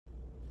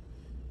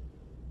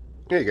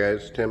Hey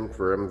guys, Tim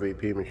for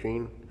MVP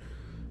Machine.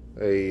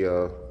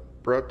 I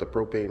brought the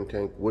propane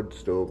tank wood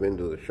stove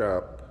into the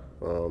shop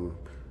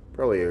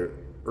probably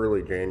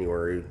early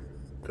January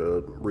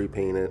to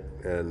repaint it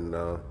and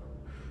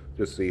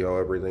just see how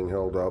everything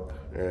held up.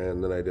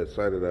 And then I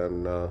decided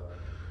on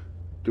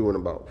doing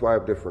about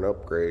 5 different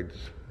upgrades,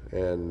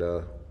 and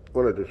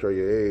wanted to show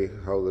you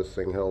A, how this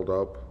thing held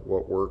up,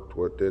 what worked,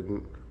 what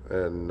didn't,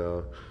 and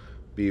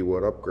B,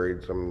 what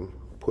upgrades I'm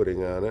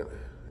putting on it.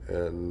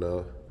 And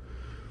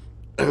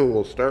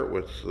we'll start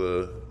with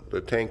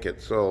the tank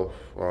itself.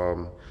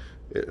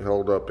 It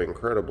held up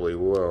incredibly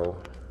well,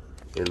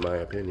 in my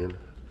opinion,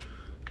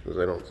 because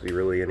I don't see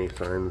really any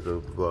signs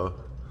of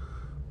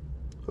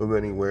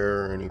any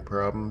wear or any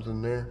problems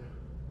in there.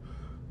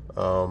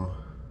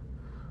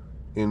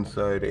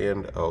 Inside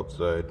and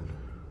outside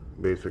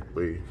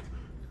basically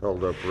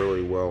held up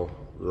really well.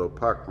 The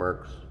pock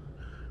marks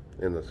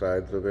in the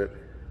sides of it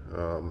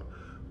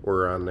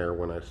were on there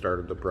when I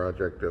started the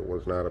project. It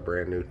was not a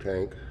brand new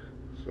tank,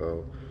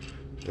 so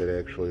it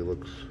actually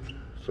looks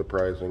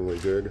surprisingly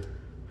good.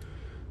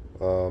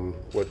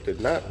 What did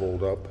not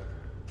hold up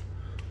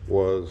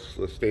was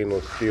the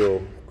stainless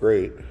steel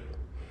grate.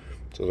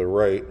 To the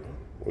right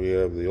we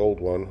have the old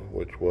one,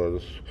 which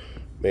was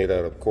made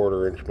out of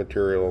 1/4 inch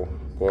material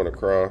going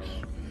across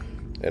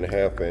and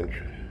 1/2 inch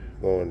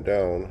going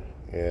down,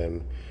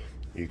 and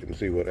you can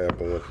see what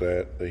happened with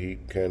that. The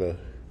heat kind of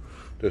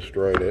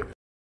destroyed it.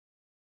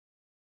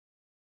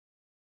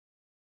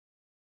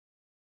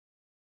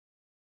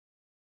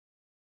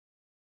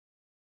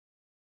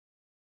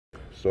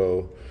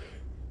 So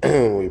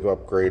we've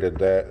upgraded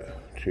that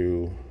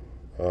to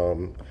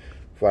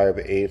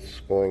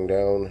 5/8 going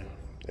down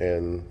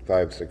and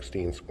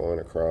 5/16 going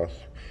across,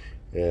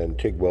 and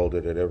TIG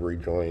welded at every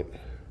joint,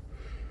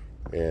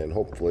 and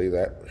hopefully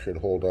that should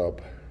hold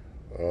up.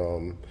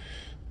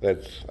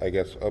 That's, I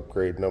guess,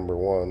 upgrade number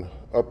 1.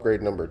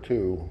 Upgrade number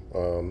 2,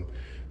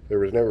 there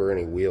was never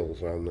any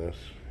wheels on this,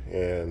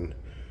 and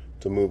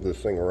to move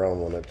this thing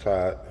around when it's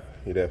hot,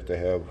 you'd have to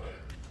have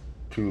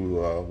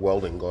 2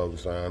 welding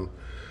gloves on,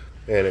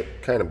 and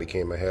it kind of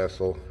became a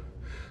hassle.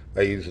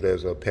 I use it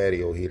as a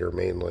patio heater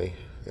mainly,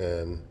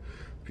 and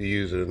if you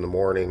use it in the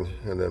morning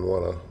and then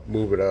want to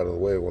move it out of the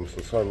way once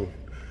the sun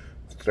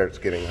starts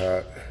getting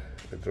hot,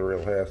 it's a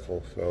real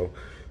hassle. So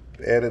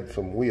added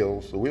some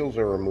wheels. The wheels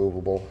are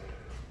removable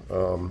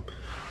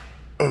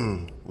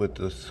with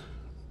this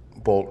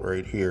bolt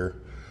right here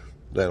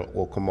that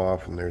will come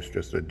off, and there's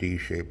just a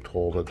D-shaped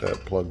hole that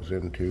plugs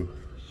into.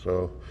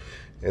 So,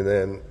 and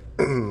then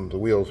the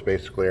wheels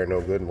basically are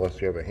no good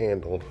unless you have a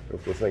handle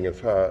if the thing is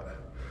hot.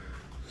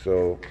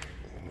 So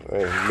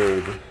I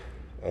made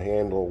a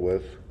handle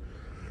with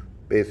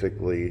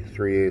basically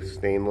 3/8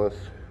 stainless,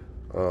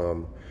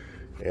 and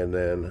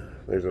then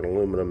there's an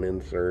aluminum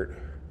insert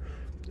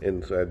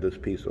inside this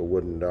piece of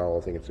wooden dowel.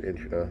 I think it's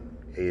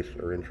 1/8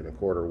 or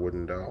 1.25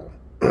 wooden dowel.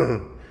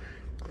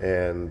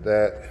 And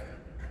that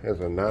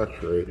has a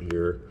notch right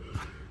here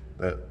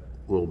that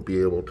will be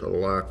able to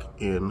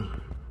lock in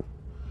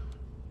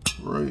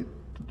right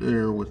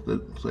there with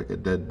the, it's like a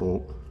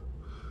deadbolt.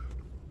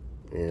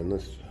 And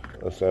this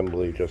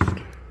assembly just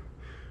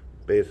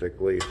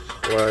basically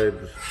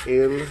slides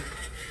in,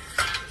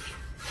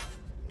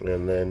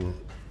 and then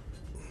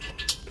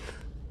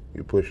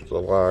you push the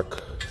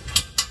lock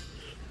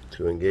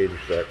to engage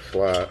that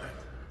slot,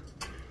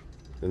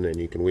 and then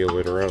you can wheel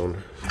it around.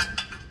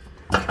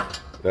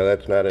 Now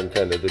that's not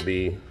intended to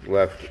be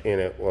left in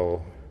it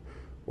while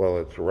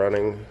it's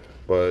running,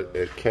 but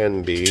it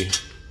can be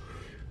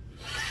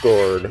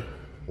stored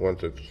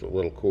once it's a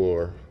little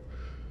cooler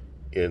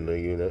in the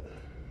unit.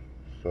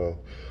 So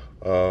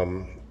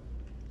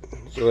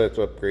so that's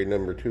upgrade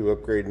number 2.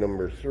 Upgrade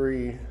number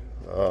 3,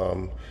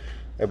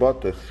 I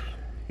bought this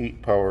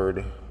heat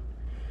powered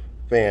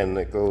fan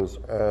that goes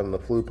on the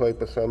flue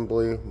pipe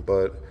assembly,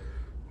 but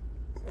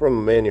from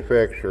the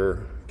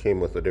manufacturer came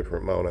with a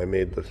different mount. I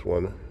made this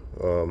one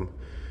from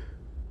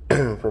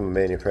the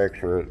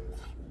manufacturer.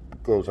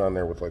 It goes on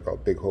there with like a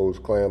big hose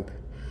clamp,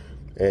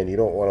 and you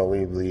don't want to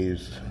leave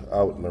these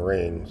out in the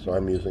rain, so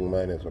I'm using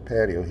mine as a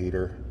patio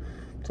heater,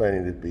 so I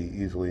need it to be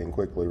easily and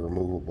quickly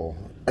removable.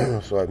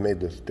 So I've made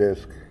this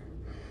disc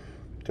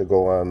to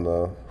go on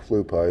the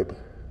flue pipe,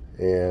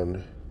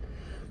 and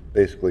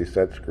basically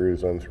set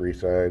screws on 3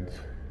 sides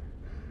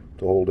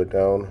to hold it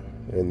down,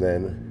 and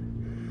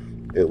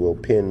then it will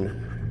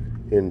pin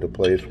into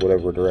place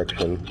whatever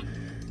direction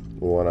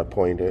you want to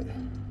point it.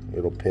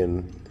 It'll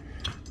pin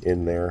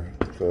in there,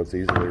 so it's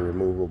easily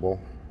removable.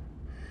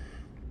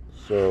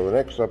 So the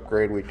next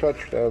upgrade, we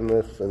touched on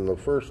this in the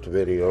first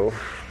video,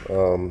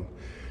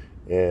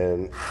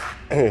 and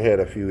it had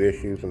a few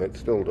issues, and it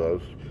still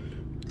does.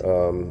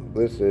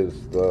 This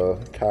is the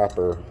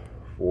topper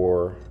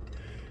for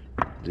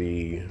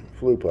the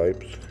flue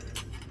pipes,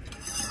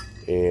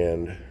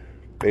 and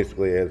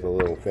basically has a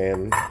little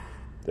fan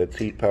that's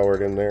heat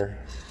powered in there.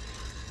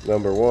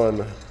 Number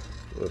 1,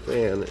 the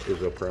fan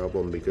is a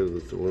problem because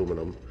it's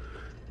aluminum,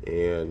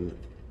 and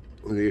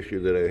The issue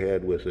that I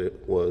had with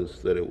it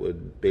was that it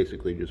would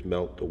basically just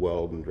melt the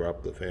weld and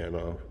drop the fan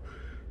off.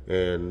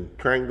 And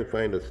trying to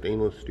find a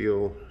stainless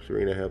steel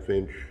 3.5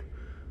 inch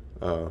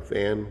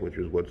fan, which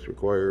is what's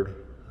required,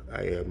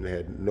 I have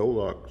had no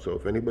luck. So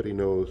if anybody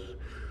knows,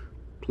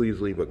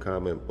 please leave a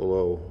comment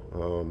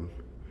below.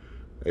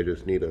 I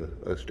just need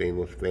a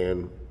stainless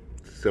fan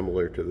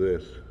similar to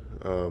this.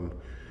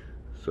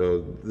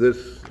 So this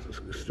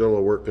is still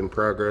a work in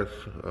progress.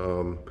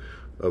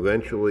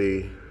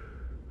 Eventually,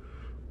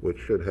 which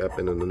should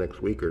happen in the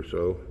next week or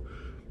so,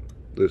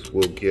 this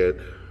will get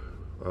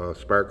a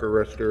spark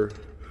arrestor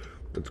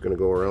that's going to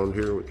go around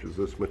here, which is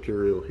this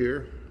material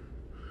here.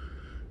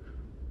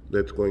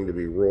 That's going to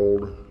be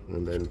rolled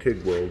and then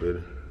TIG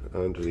welded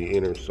onto the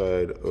inner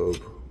side of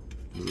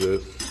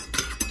this,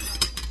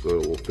 so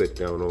it will fit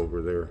down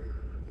over there,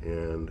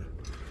 and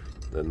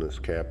then this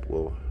cap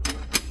will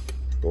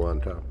go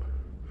on top,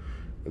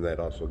 and that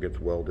also gets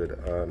welded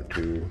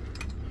onto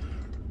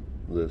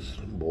this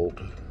bolt,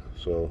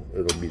 so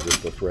it'll be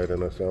just a thread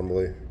and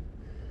assembly.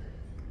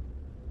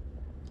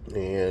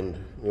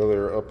 And the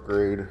other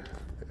upgrade,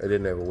 I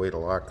didn't have a way to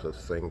lock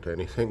this thing to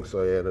anything,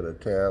 so I added a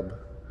tab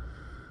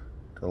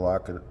to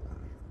lock it,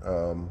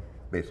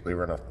 basically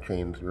run a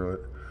chain through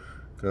it,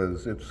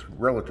 because it's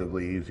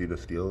relatively easy to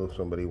steal if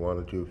somebody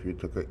wanted to. If you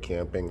took it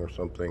camping or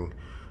something,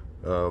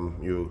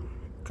 you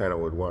kind of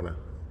would want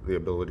the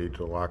ability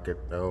to lock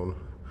it down.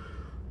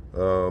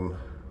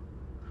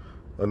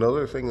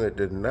 Another thing that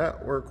did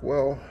not work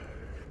well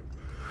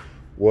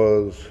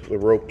was the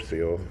rope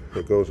seal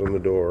that goes on the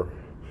door.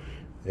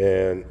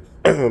 And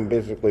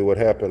basically what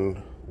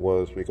happened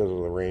was, because of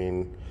the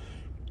rain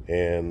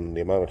and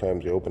the amount of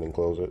times you open and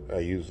close it, I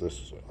use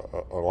this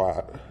a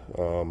lot.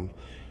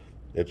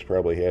 It's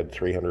probably had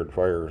 300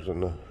 fires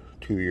in the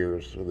 2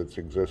 years of its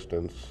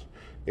existence,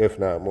 if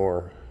not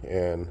more,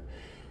 and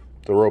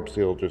the rope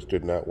seal just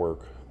did not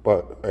work.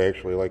 But I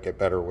actually like it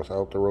better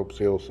without the rope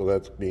seal, so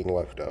that's being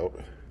left out.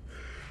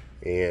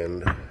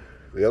 And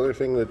the other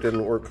thing that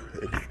didn't work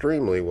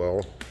extremely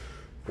well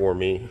for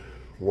me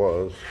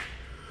was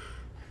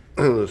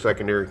the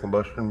secondary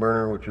combustion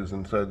burner, which is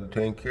inside the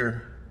tank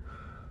here.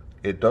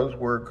 It does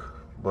work,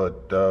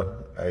 but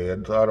I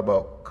had thought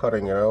about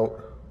cutting it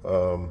out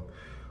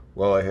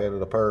while I had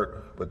it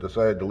apart, but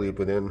decided to leave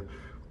it in.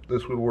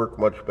 This would work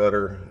much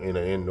better in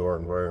an indoor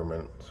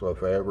environment. So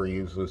if I ever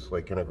use this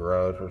like in a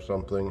garage or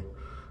something,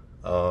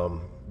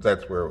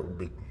 that's where it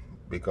would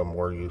become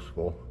more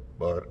useful.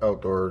 But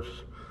outdoors,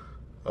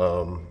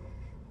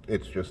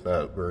 it's just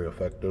not very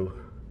effective.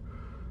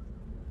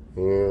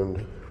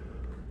 And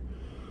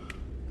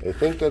I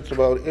think that's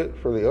about it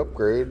for the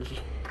upgrades.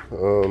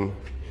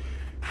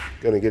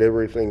 Gonna get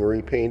everything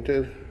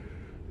repainted,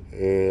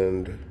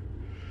 and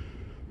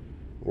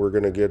we're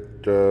gonna get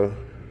I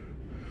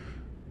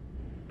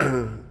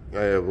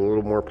have a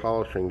little more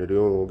polishing to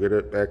do, and we'll get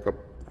it back up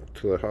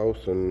to the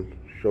house and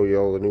show you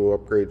all the new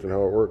upgrades and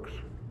how it works.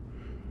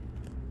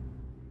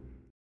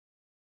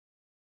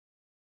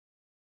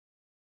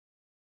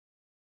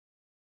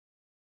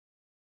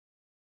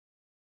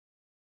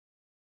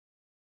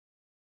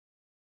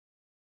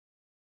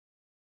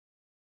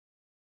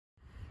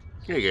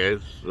 Hey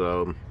guys,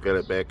 got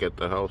it back at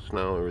the house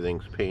now.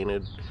 Everything's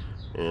painted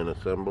and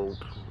assembled.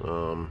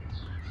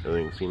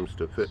 Everything seems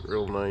to fit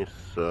real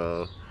nice.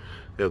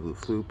 Have the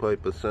flue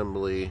pipe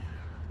assembly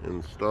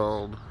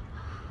installed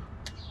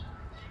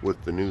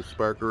with the new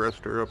spark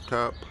arrestor up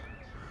top.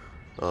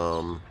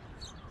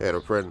 Had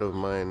a friend of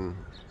mine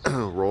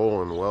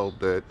roll and weld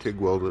that, TIG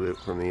welded it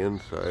from the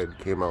inside.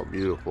 Came out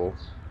beautiful.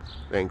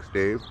 Thanks,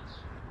 Dave.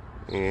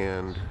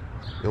 And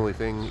the only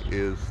thing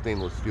is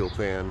stainless steel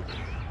fan.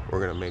 We're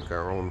going to make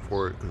our own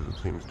for it because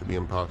it seems to be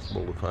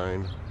impossible to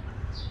find.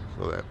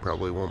 So that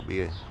probably won't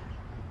be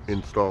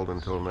installed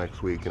until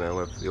next week. And I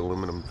left the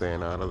aluminum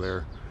fan out of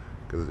there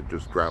because it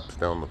just drops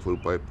down the flue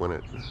pipe when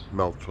it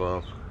melts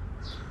off.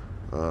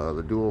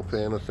 The dual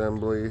fan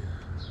assembly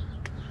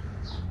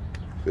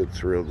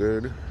fits real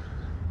good.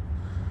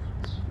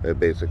 It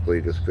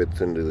basically just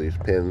fits into these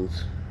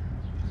pins,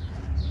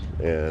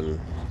 and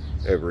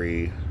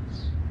every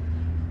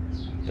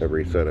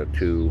set of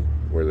two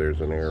where there's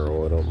an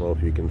arrow. I don't know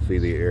if you can see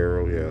the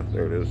arrow. Yeah,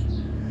 there it is.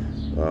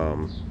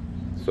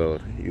 So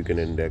you can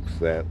index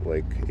that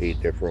like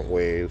 8 different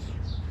ways.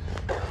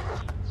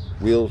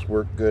 Wheels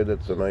work good.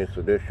 It's a nice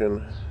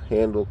addition.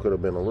 Handle could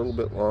have been a little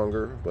bit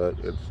longer, but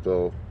it's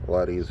still a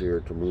lot easier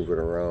to move it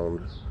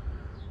around.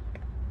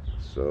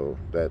 So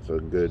that's a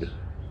good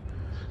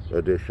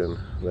addition.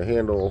 The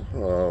handle,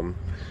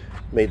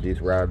 made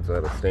these rods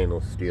out of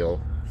stainless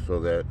steel so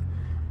that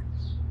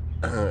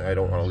I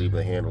don't want to leave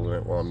the handle in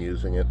it while I'm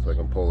using it, so I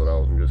can pull it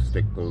out and just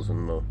stick those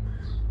in the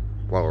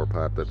flower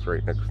pot that's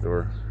right next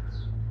door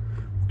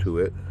to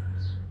it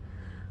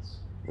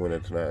when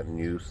it's not in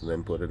use, and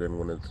then put it in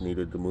when it's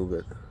needed to move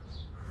it.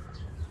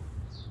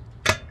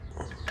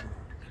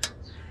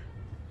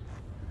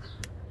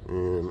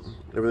 And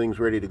everything's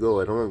ready to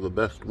go. I don't have the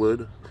best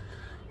wood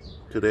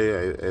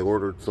today. I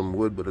ordered some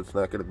wood, but it's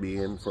not going to be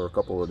in for a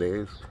couple of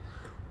days.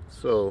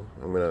 So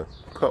I'm gonna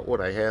cut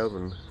what I have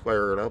and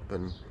fire it up,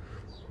 and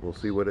we'll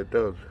see what it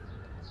does.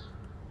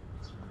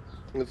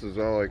 This is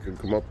all I could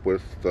come up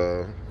with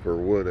for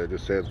wood. I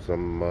just had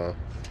some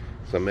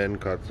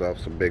end cuts off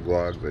some big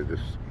logs. I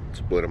just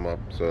split them up,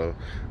 so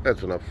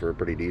that's enough for a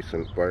pretty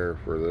decent fire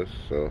for this.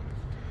 So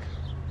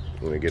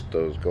I'm gonna get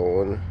those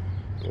going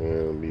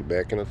and I'll be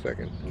back in a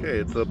second. Okay,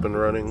 it's up and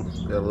running.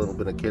 Got a little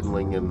bit of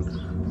kindling and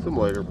some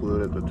lighter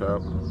fluid at the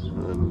top,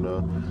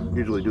 and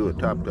usually do a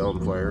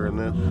top-down fire in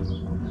this.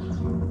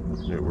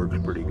 It works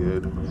pretty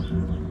good,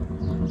 and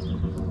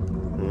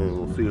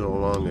we'll see how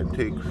long it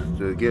takes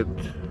to get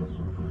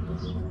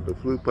the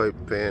flue pipe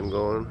fan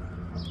going.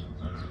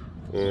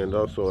 And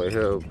also I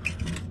have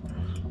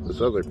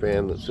this other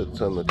fan that sits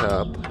on the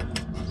top,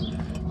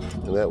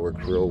 and that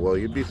works real well.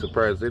 You'd be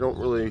surprised, they don't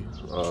really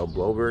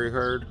blow very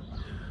hard,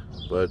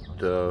 but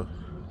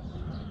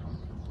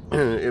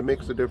it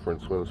makes a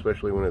difference,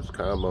 especially when it's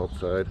calm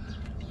outside.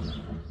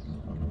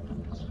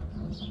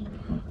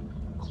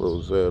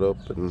 Close that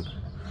up and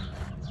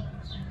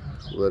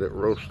let it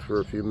roast for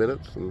a few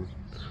minutes and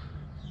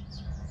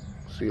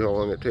see how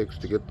long it takes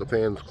to get the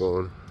fans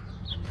going.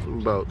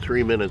 About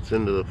 3 minutes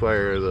into the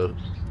fire, the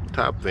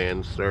top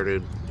fan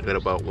started at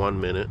about 1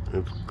 minute.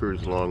 It's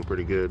cruising along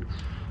pretty good.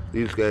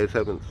 These guys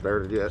haven't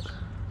started yet,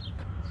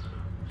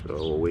 so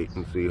we'll wait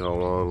and see how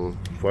long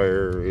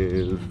fire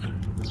is.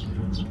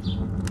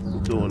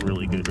 Doing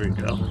really good right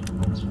now.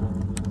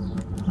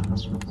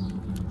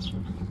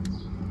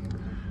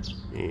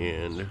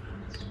 And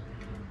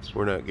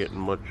we're not getting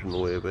much in the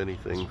way of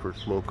anything for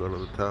smoke out of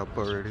the top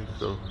already,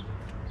 so.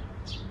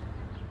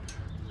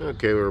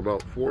 Okay, we're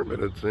about 4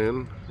 minutes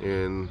in,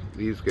 and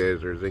these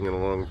guys are zinging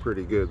along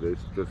pretty good. They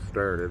just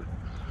started.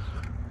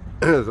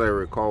 As I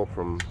recall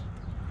from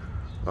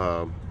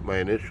my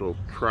initial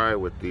try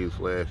with these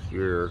last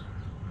year,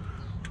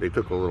 they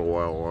took a little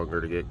while longer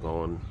to get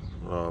going,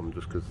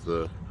 just because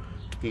the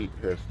heat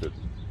has to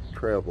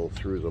travel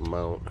through the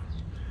mount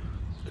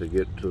to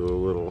get to the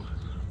little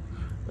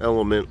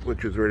element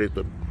which is right at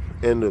the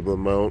end of the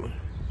mount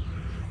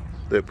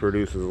that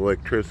produces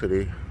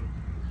electricity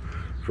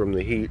from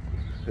the heat.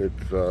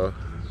 It's I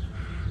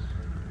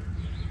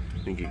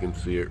think you can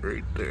see it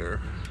right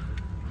there,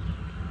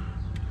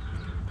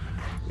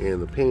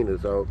 and the paint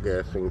is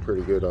outgassing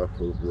pretty good off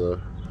of the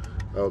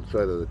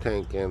outside of the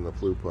tank and the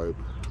flue pipe.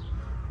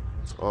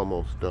 It's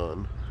almost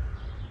done.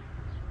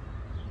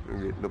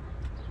 We're getting a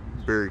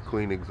very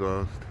clean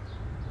exhaust.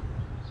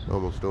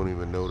 Almost don't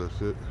even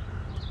notice it.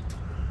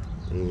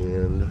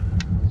 And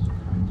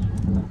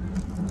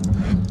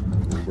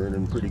we're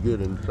burning pretty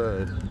good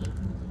inside.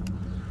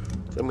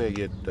 I'm gonna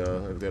get,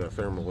 I've got a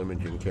thermal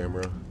imaging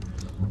camera.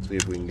 See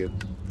if we can get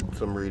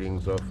some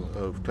readings off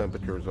of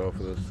temperatures off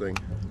of this thing.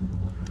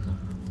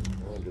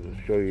 I wanted to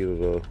show you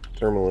the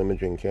thermal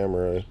imaging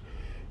camera I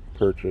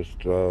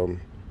purchased. I'm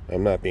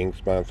not being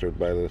sponsored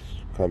by this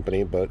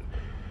company, but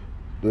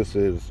this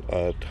is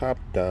a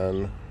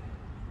Top-Don,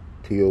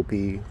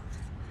 T-O-P-D-O-N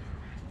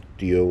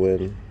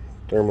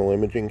thermal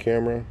imaging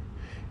camera.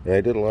 And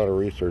I did a lot of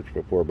research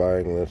before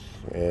buying this,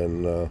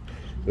 and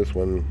this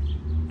one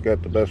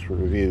got the best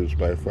reviews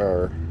by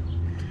far.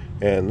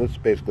 And this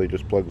basically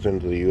just plugs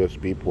into the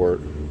USB port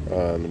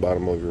on the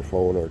bottom of your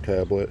phone or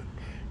tablet,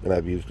 and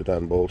I've used it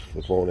on both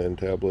the phone and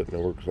tablet, and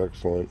it works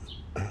excellent.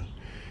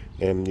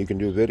 And you can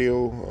do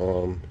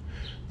video.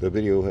 The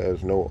video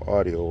has no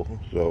audio,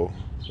 so,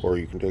 or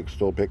you can take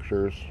still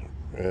pictures,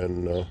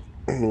 and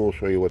we'll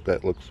show you what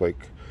that looks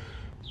like,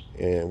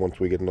 and once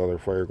we get another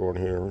fire going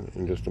here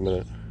in just a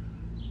minute.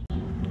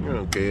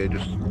 Okay, I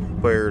just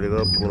fired it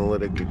up. I'm gonna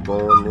let it get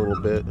going a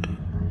little bit,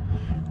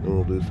 and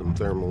we'll do some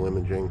thermal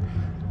imaging.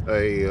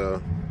 I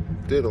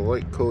did a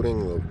light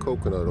coating of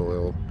coconut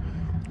oil,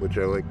 which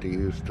I like to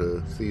use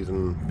to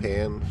season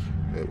pans.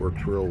 It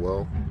works real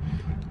well.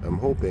 I'm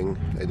hoping,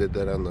 I did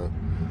that on the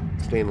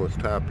stainless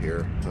top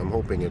here, I'm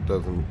hoping it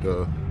doesn't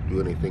do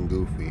anything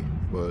goofy,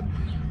 but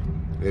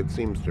it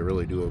seems to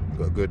really do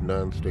a good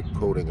non-stick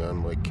coating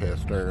on like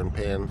cast iron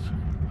pans.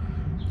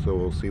 So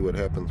we'll see what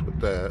happens with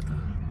that.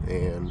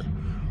 And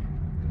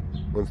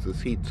once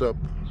this heats up,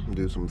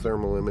 do some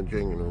thermal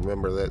imaging, and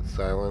remember that's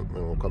silent,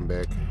 and we'll come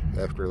back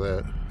after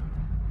that.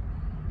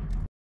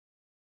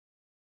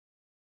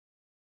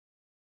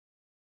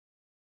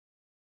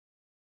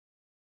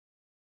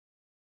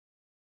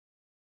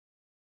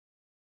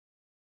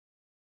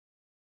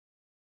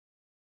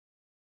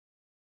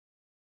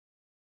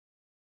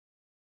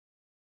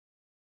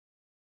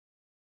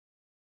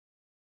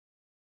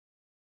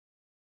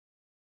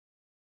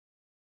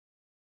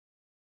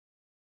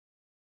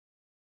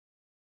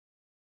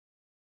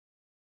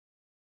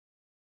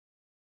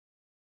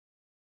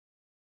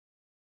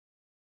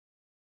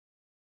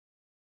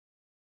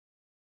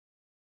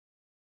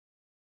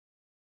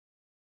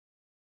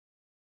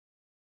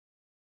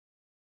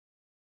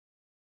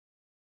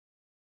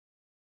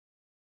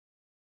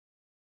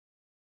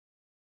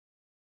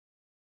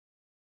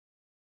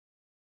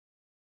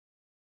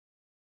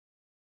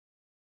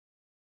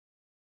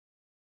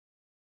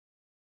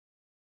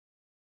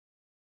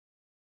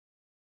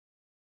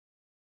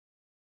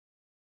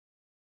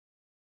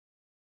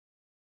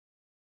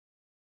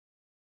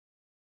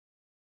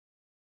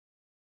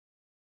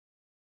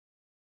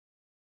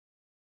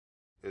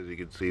 As you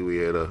can see, we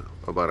had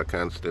about a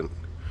constant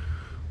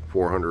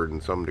 400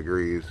 and some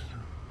degrees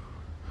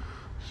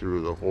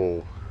through the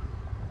whole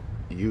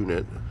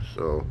unit,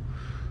 so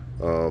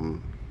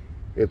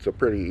it's a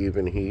pretty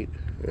even heat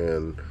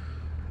and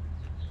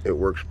it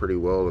works pretty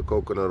well. The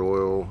coconut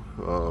oil,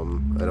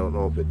 I don't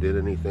know if it did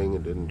anything.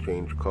 It didn't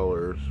change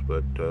colors,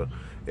 but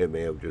it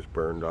may have just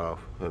burned off.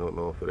 I don't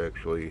know if it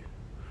actually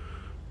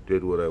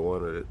did what I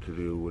wanted it to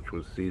do, which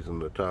was season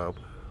the top,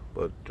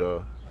 but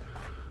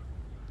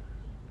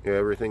yeah,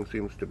 everything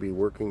seems to be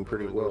working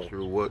pretty well. Go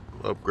through what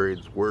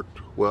upgrades worked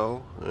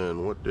well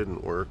and what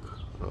didn't work.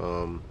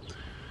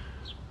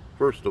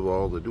 First of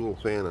all, the dual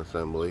fan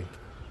assembly,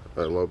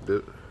 I loved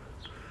it.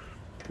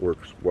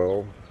 Works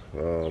well.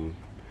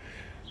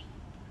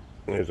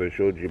 As I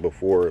showed you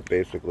before, it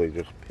basically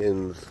just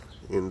pins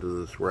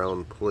into this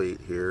round plate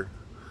here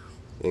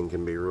and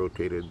can be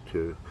rotated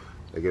to,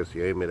 I guess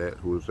you aim it at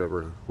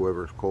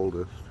whoever's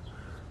coldest.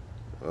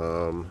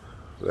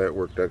 That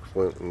worked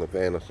excellent, and the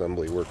fan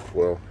assembly worked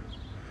well.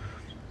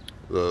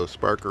 The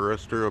spark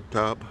arrestor up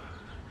top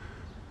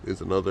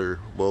is another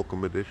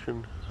welcome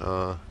addition.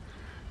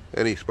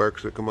 Any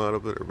sparks that come out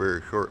of it are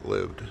very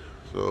short-lived,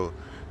 so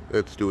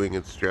it's doing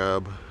its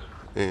job,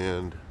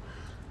 and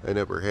I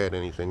never had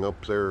anything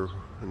up there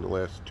in the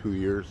last 2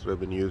 years that I've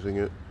been using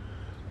it,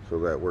 so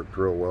that worked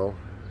real well.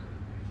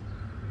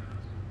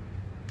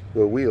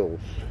 The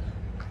wheels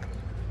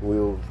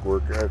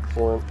work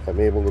excellent. I'm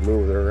able to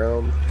move it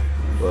around,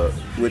 but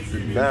which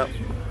did not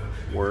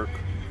work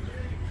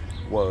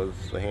was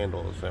the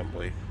handle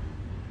assembly.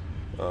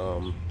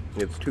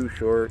 It's too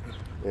short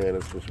and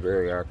it's just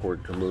very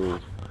awkward to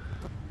move,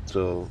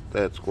 so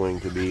that's going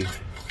to be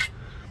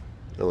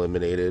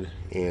eliminated,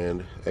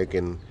 and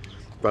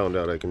found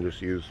out I can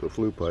just use the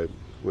flue pipe,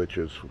 which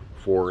is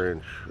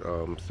 4-inch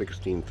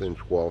 16th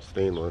inch wall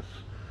stainless,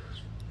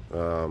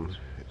 so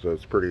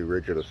it's pretty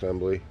rigid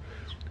assembly.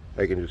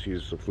 I can just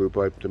use the flue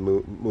pipe to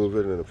move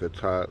it, and if it's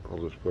hot,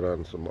 I'll just put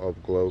on some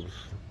UV gloves,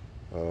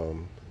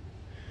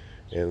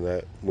 and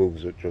that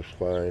moves it just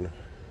fine.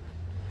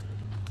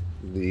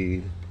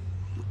 The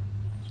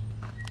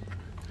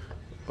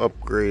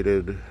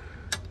upgraded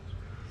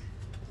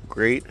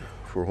grate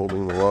for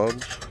holding the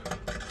logs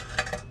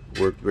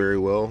worked very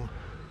well.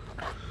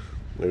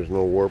 There's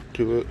no warp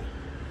to it,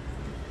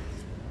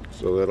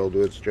 so that'll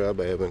do its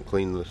job. I haven't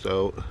cleaned this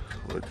out,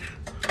 which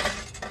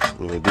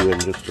I'm going to do in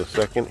just a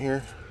second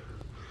here.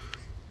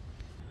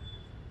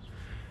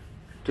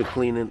 To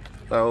clean it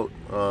out,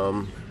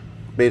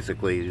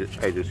 basically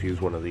I just use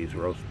one of these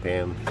roast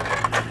pans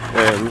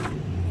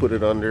and put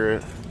it under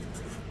it,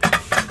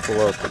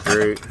 pull out the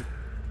grate,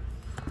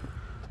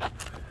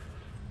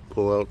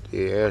 pull out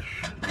the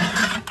ash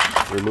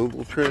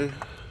removal tray,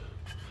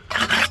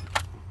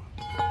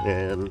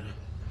 and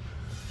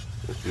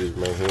just use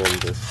my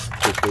hand to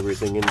push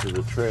everything into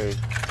the tray.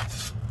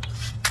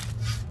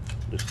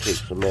 Just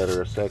takes a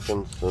matter of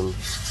seconds,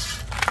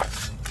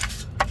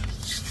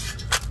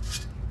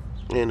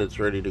 and it's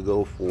ready to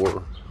go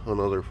for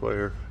another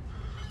fire.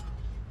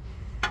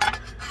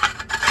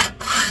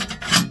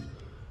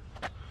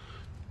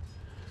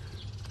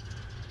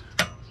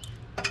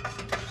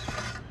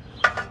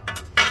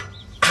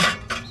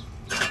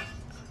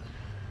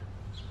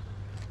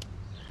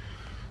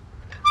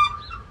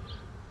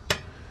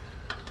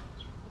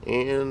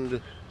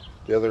 And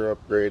the other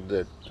upgrade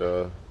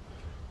that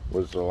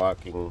was the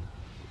locking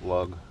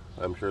lug.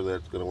 I'm sure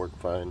that's going to work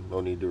fine. No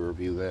need to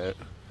review that.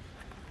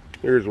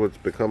 Here's what's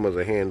become of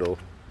the handle.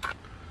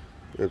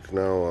 It's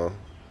now a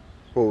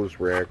hose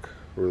rack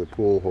for the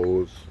pool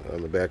hose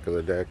on the back of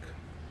the deck.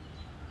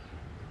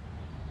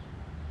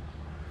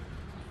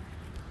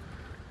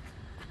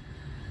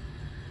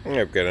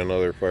 I've got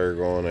another fire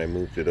going. I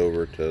moved it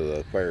over to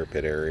the fire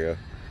pit area.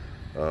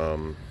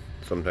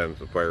 Sometimes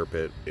the fire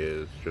pit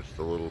is just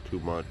a little too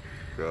much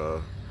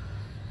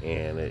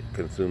and it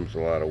consumes a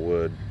lot of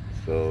wood,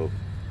 so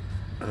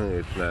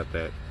it's not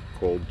that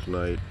cold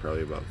tonight,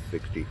 probably about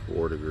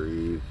 64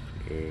 degrees,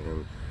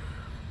 and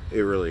it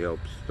really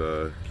helps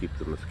keep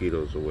the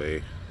mosquitoes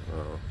away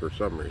for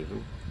some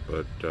reason.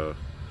 But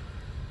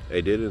I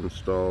did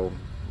install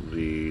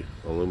the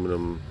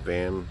aluminum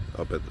fan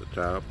up at the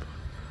top,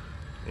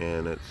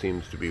 and it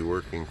seems to be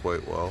working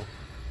quite well.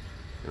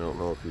 I don't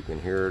know if you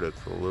can hear it,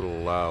 it's a little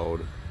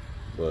loud,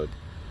 but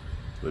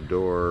the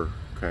door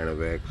kind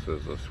of acts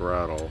as a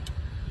throttle,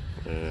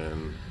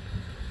 and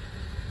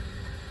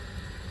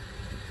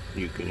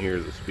you can hear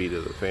the speed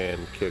of the fan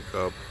kick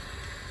up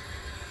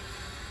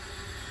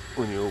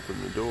when you open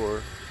the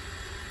door.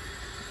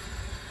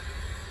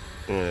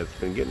 And it's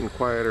been getting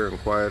quieter and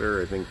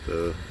quieter. I think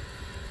the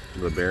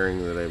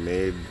bearing that I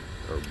made,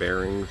 or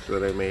bearings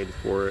that I made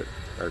for it,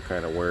 are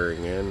kind of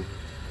wearing in.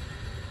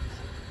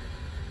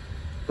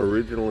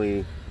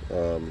 Originally,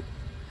 I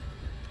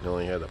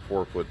only had a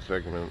 4-foot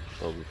segment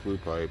of the flue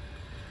pipe.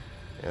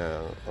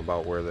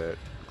 About where that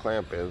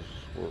clamp is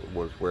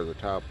was where the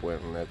top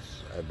went, and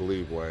that's, I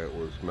believe, why it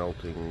was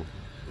melting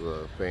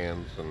the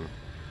fans, and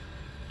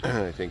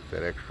I think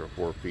that extra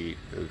 4 feet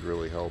is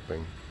really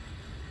helping.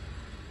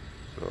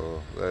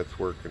 So that's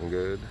working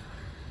good,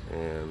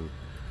 and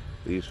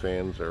these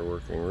fans are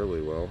working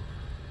really well.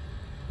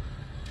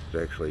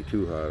 It's actually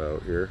too hot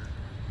out here.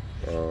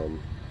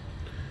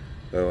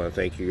 I want to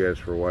thank you guys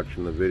for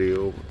watching the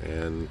video,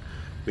 and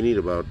we need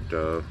about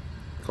a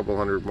couple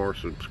hundred more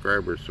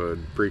subscribers, so I'd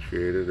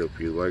appreciate it if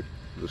you like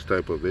this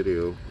type of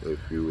video, if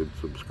you would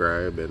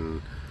subscribe,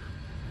 and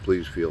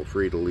please feel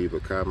free to leave a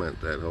comment.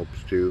 That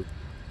helps too.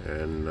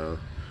 And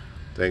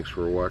thanks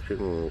for watching,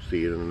 and we'll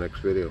see you in the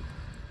next video.